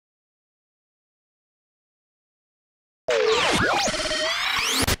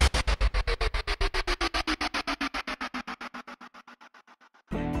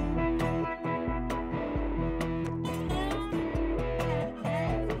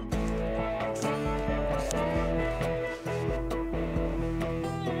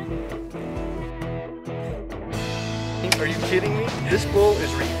Are you kidding me? This bull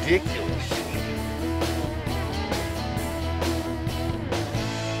is ridiculous.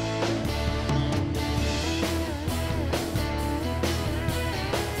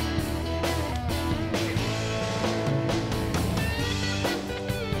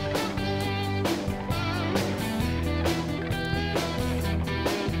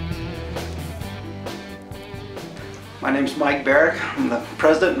 My name's Mike Barrick. I'm the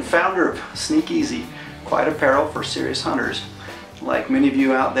president and founder of Sneek-EZ, quiet apparel for serious hunters. Like many of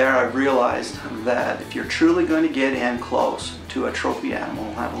you out there, I've realized that if you're truly going to get in close to a trophy animal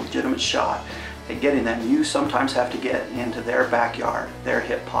and have a legitimate shot at getting them, you sometimes have to get into their backyard, their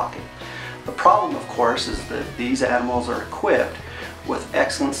hip pocket. The problem, of course, is that these animals are equipped with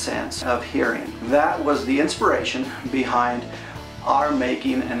excellent sense of hearing. That was the inspiration behind are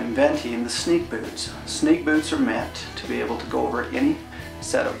making and inventing the Sneek boots. Sneek boots are meant to be able to go over any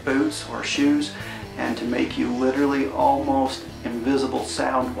set of boots or shoes and to make you literally almost invisible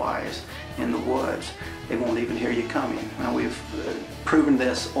sound-wise in the woods. They won't even hear you coming. Now, we've proven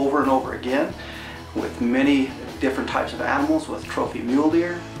this over and over again with many different types of animals, with trophy mule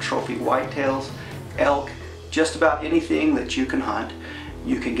deer, trophy whitetails, elk, just about anything that you can hunt.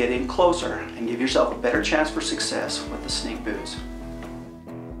 You can get in closer and give yourself a better chance for success with the Sneek boots.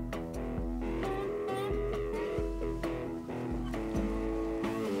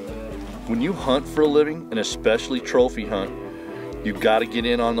 When you hunt for a living, and especially trophy hunt, you've got to get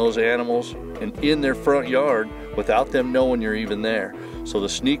in on those animals and in their front yard without them knowing you're even there. So the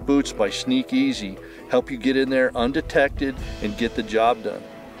Sneek boots by Sneek-EZ help you get in there undetected and get the job done.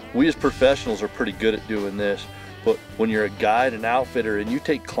 We as professionals are pretty good at doing this, but when you're a guide and outfitter and you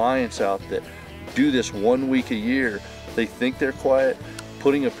take clients out that do this 1 week a year, they think they're quiet,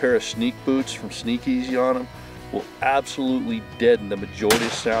 putting a pair of Sneek boots from Sneek-EZ on them will absolutely deaden the majority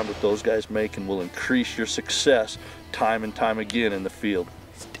of sound that those guys make and will increase your success time and time again in the field.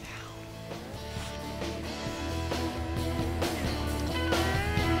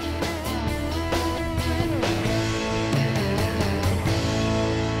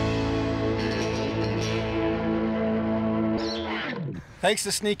 Thanks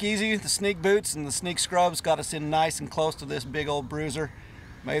to Sneek-EZ, the Sneek boots and the Sneek scrubs got us in nice and close to this big old bruiser.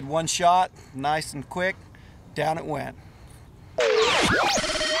 Made one shot, nice and quick, down it went.